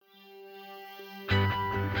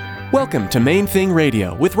Welcome to Main Thing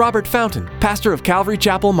Radio with Robert Fountain, pastor of Calvary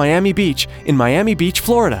Chapel, Miami Beach, in Miami Beach,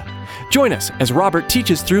 Florida. Join us as Robert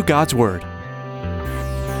teaches through God's Word.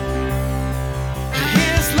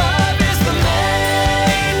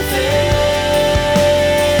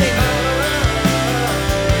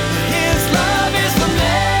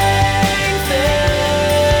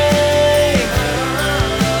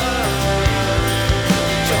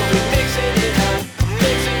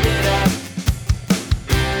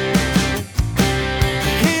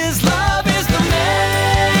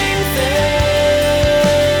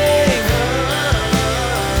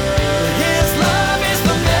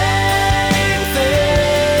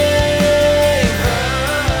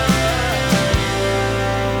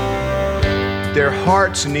 Their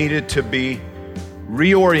hearts needed to be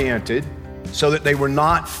reoriented so that they were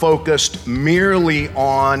not focused merely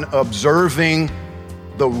on observing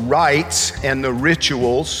the rites and the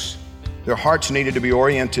rituals. Their hearts needed to be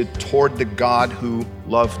oriented toward the God who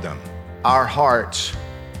loved them. Our hearts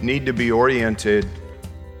need to be oriented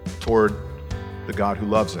toward the God who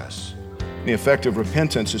loves us. The effect of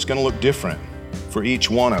repentance is going to look different for each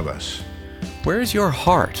one of us. Where is your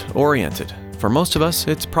heart oriented? For most of us,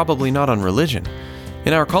 it's probably not on religion.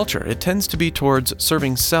 In our culture, it tends to be towards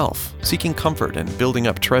serving self, seeking comfort, and building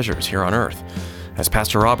up treasures here on earth. As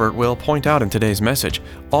Pastor Robert will point out in today's message,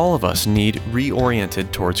 all of us need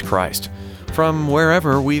reoriented towards Christ, from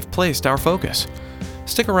wherever we've placed our focus.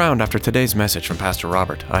 Stick around after today's message from Pastor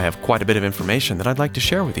Robert. I have quite a bit of information that I'd like to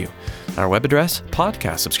share with you. Our web address,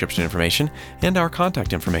 podcast subscription information, and our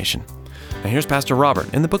contact information. Now here's Pastor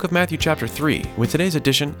Robert in the book of Matthew chapter 3 with today's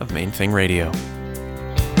edition of Main Thing Radio.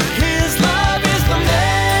 His love is the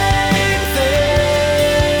main thing.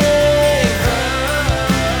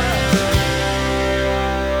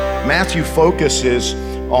 Matthew focuses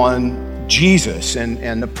on Jesus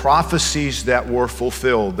and the prophecies that were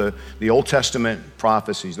fulfilled, the Old Testament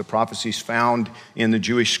prophecies, the prophecies found in the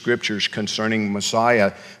Jewish scriptures concerning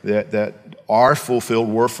Messiah that are fulfilled,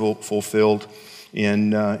 were fulfilled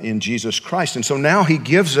in Jesus Christ. And so now he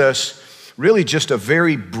gives us really just a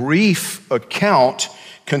very brief account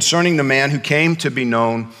concerning the man who came to be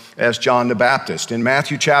known as John the Baptist. In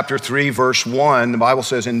Matthew chapter 3, verse 1, the Bible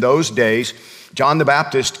says, "In those days, John the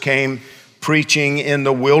Baptist came preaching in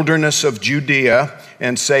the wilderness of Judea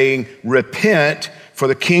and saying, 'Repent, for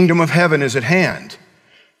the kingdom of heaven is at hand.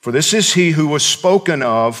 For this is he who was spoken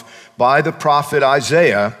of by the prophet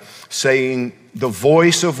Isaiah, saying, the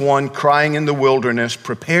voice of one crying in the wilderness,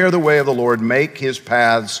 prepare the way of the Lord, make his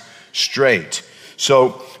paths straight.'"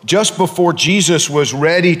 So just before Jesus was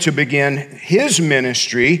ready to begin his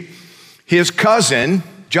ministry, his cousin,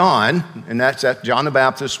 John, and that's John the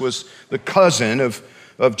Baptist was the cousin of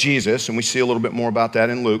Jesus, and we see a little bit more about that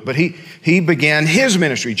in Luke, but he began his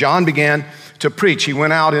ministry. John began to preach. He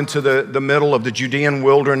went out into the middle of the Judean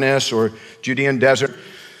wilderness or Judean desert.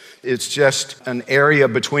 It's just an area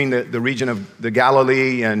between the region of the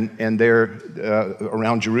Galilee and there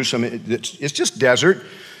around Jerusalem. It's just desert,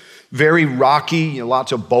 very rocky,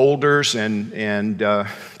 lots of boulders and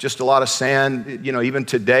just a lot of sand. You know, even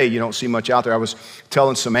today you don't see much out there. I was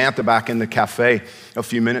telling Samantha back in the cafe a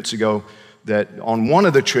few minutes ago that on one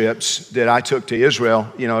of the trips that I took to Israel,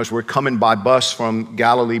 you know, as we're coming by bus from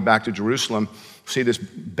Galilee back to Jerusalem, see this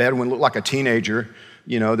Bedouin, looked like a teenager,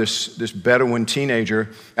 you know, this Bedouin teenager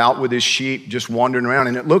out with his sheep just wandering around.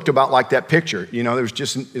 And it looked about like that picture. You know,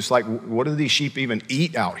 it's like, what do these sheep even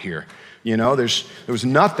eat out here? You know, there was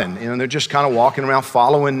nothing. You know, they're just kind of walking around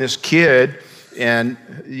following this kid. And,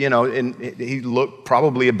 you know, and he looked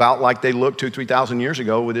probably about like they looked 2,000-3,000 years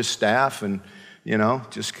ago with his staff and, you know,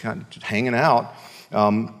 just kind of just hanging out.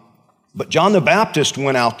 But John the Baptist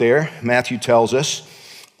went out there, Matthew tells us,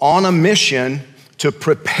 on a mission to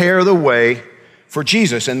prepare the way for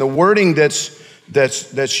Jesus. And the wording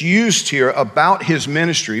that's used here about his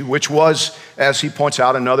ministry, which was, as he points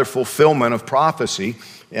out, another fulfillment of prophecy,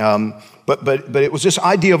 but it was this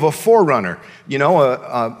idea of a forerunner, you know,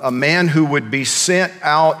 a man who would be sent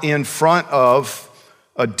out in front of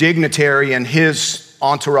a dignitary and his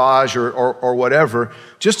entourage or whatever,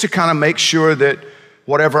 just to kind of make sure that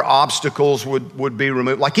whatever obstacles would be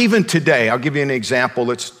removed. Like even today, I'll give you an example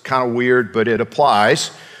that's kind of weird, but it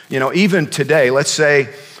applies. You know, even today, let's say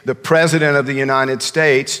the President of the United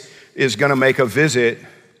States is going to make a visit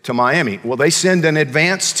to Miami. Well, they send an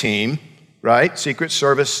advance team, right? Secret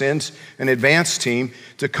Service sends an advance team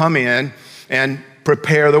to come in and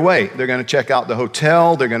prepare the way. They're going to check out the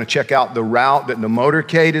hotel. They're going to check out the route that the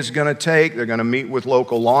motorcade is going to take. They're going to meet with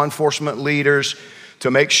local law enforcement leaders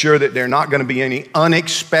to make sure that there are not going to be any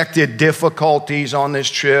unexpected difficulties on this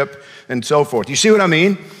trip and so forth. You see what I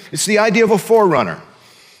mean? It's the idea of a forerunner.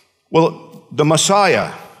 Well, the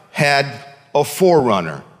Messiah had a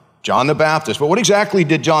forerunner, John the Baptist. But what exactly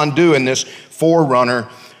did John do in this forerunner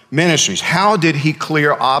ministries? How did he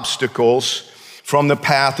clear obstacles from the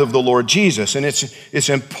path of the Lord Jesus? And it's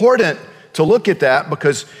important to look at that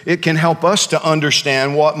because it can help us to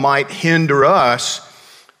understand what might hinder us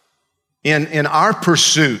in our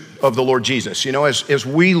pursuit of the Lord Jesus. You know, as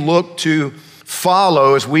we look to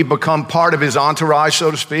follow, as we become part of his entourage,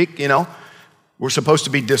 so to speak, you know, we're supposed to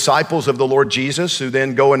be disciples of the Lord Jesus who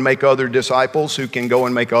then go and make other disciples who can go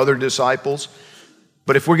and make other disciples.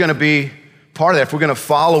 But if we're going to be part of that, if we're going to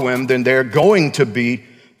follow him, then there are going to be,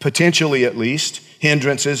 potentially at least,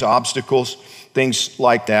 hindrances, obstacles, things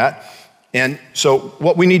like that. And so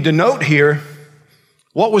what we need to note here,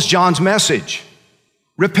 what was John's message?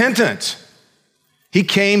 Repentance. He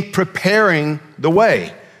came preparing the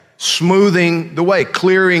way, smoothing the way,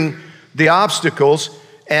 clearing the obstacles,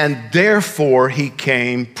 and therefore he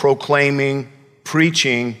came proclaiming,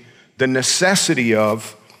 preaching the necessity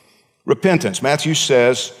of repentance. Matthew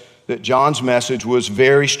says that John's message was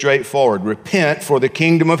very straightforward. Repent, for the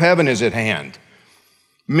kingdom of heaven is at hand.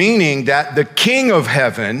 Meaning that the King of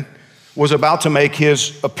heaven was about to make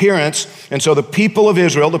his appearance, and so the people of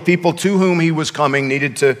Israel, the people to whom he was coming,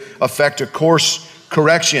 needed to effect a course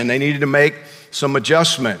correction. They needed to make some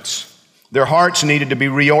adjustments. Their hearts needed to be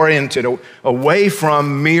reoriented away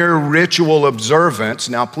from mere ritual observance.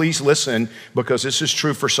 Now, please listen, because this is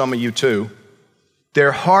true for some of you too.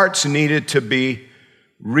 Their hearts needed to be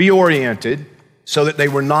reoriented so that they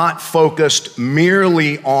were not focused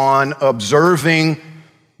merely on observing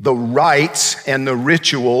the rites and the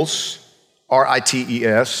rituals,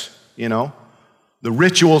 R-I-T-E-S, you know, the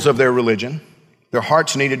rituals of their religion. Their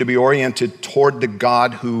hearts needed to be oriented toward the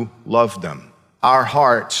God who loved them. Our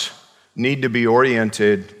hearts need to be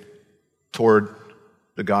oriented toward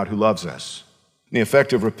the God who loves us. The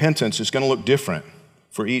effect of repentance is going to look different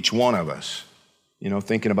for each one of us. You know,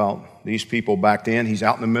 thinking about these people back then, he's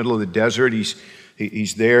out in the middle of the desert.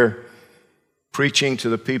 He's there preaching to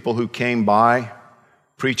the people who came by,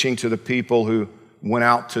 preaching to the people who went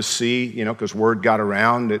out to see, you know, because word got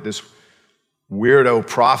around that this weirdo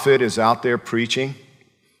prophet is out there preaching.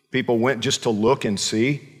 People went just to look and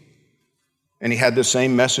see. And he had the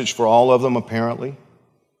same message for all of them, apparently.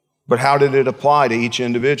 But how did it apply to each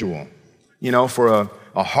individual? You know, for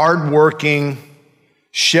a hardworking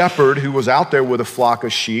shepherd who was out there with a flock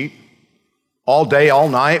of sheep all day, all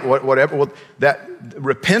night, whatever, well, that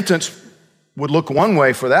repentance would look one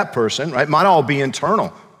way for that person, right? It might all be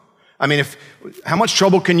internal. I mean, how much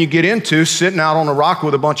trouble can you get into sitting out on a rock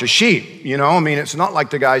with a bunch of sheep? You know, I mean, it's not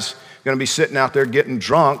like the guy's going to be sitting out there getting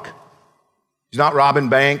drunk. He's not robbing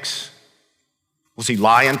banks. Was he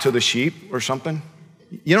lying to the sheep or something?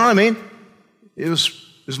 You know what I mean? It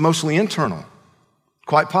was mostly internal,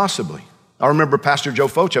 quite possibly. I remember Pastor Joe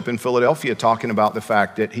Foch up in Philadelphia talking about the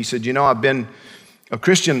fact that he said, you know, I've been a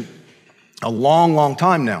Christian a long, long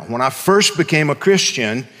time now. When I first became a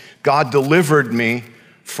Christian, God delivered me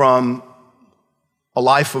from a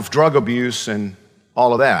life of drug abuse and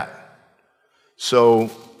all of that.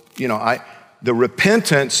 So, you know, the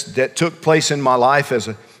repentance that took place in my life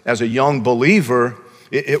as a young believer,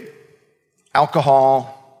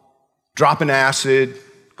 alcohol, dropping acid,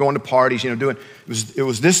 going to parties, you know, it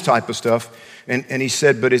was this type of stuff. And he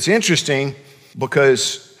said, but it's interesting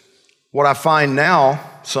because what I find now,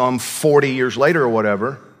 some 40 years later or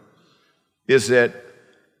whatever, is that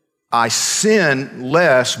I sin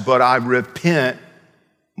less, but I repent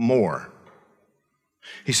more.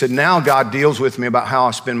 He said, now God deals with me about how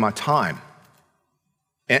I spend my time.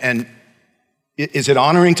 And is it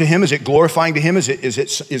honoring to him? Is it glorifying to him? Is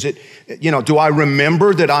it, you know, do I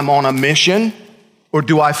remember that I'm on a mission? Or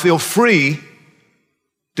do I feel free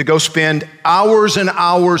to go spend hours and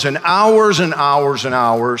hours and hours and hours and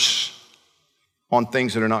hours on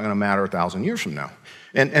things that are not going to matter 1,000 years from now?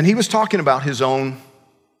 And he was talking about his own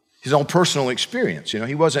personal experience. You know,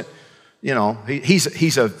 he wasn't, you know,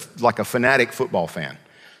 he's like a fanatic football fan.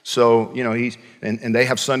 So, you know, and they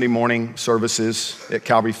have Sunday morning services at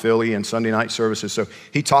Calvary Philly and Sunday night services. So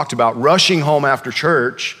he talked about rushing home after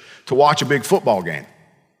church to watch a big football game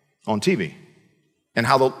on TV and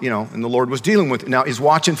how the Lord was dealing with it. Now, is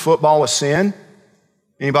watching football a sin?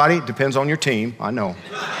 Anybody? Depends on your team. I know.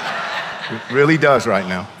 It really does right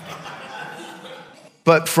now.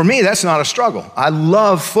 But for me, that's not a struggle. I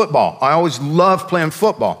love football. I always loved playing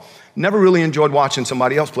football. Never really enjoyed watching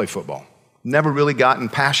somebody else play football. Never really gotten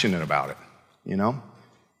passionate about it, you know?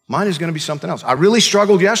 Mine is going to be something else. I really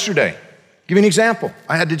struggled yesterday. Give you an example.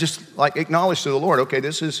 I had to just acknowledge to the Lord, okay,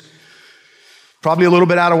 this is probably a little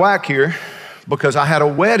bit out of whack here because I had a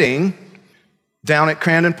wedding down at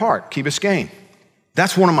Crandon Park, Key Biscayne.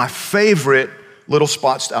 That's one of my favorite little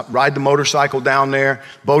spots. I ride the motorcycle down there,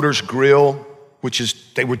 Boater's Grill, which is,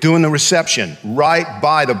 they were doing the reception right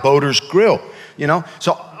by the Boater's Grill, you know?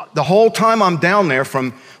 So the whole time I'm down there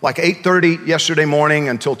from like 8:30 yesterday morning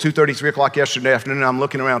until 2:30, 3 o'clock yesterday afternoon, I'm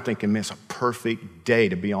looking around thinking, man, it's a perfect day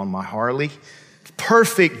to be on my Harley.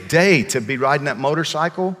 Perfect day to be riding that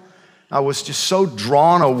motorcycle. I was just so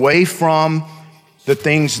drawn away from the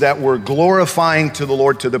things that were glorifying to the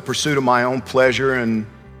Lord, to the pursuit of my own pleasure. And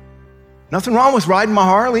nothing wrong with riding my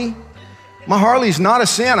Harley. My Harley's not a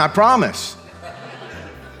sin, I promise.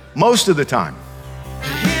 Most of the time.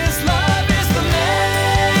 His love is the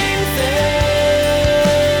main thing.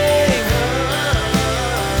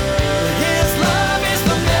 His love is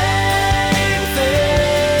the main thing.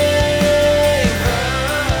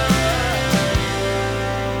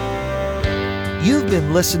 You've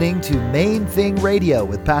been listening to Main Thing Radio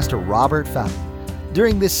with Pastor Robert Fountain.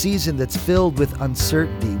 During this season that's filled with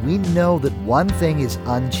uncertainty, we know that one thing is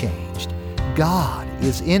unchanged. God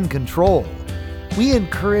is in control. We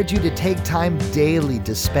encourage you to take time daily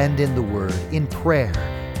to spend in the Word, in prayer.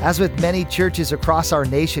 As with many churches across our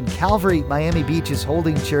nation, Calvary Miami Beach is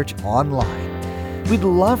holding church online. We'd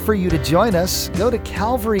love for you to join us. Go to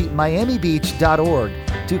calvarymiamibeach.org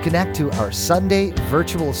to connect to our Sunday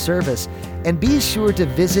virtual service, and be sure to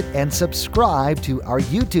visit and subscribe to our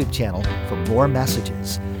YouTube channel for more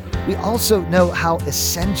messages. We also know how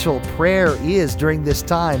essential prayer is during this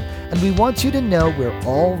time, and we want you to know we're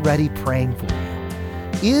already praying for you.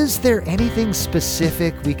 Is there anything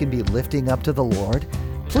specific we can be lifting up to the Lord?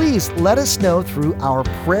 Please let us know through our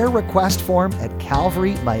prayer request form at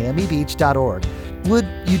calvarymiamibeach.org. Would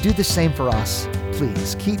you do the same for us?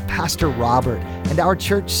 Please keep Pastor Robert and our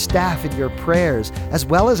church staff in your prayers, as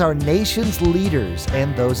well as our nation's leaders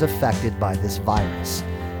and those affected by this virus.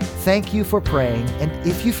 Thank you for praying, and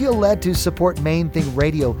if you feel led to support Main Thing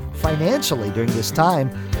Radio financially during this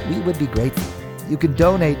time, we would be grateful. You can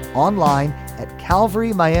donate online at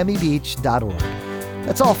calvarymiamibeach.org.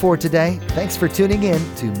 That's all for today. Thanks for tuning in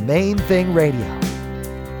to Main Thing Radio.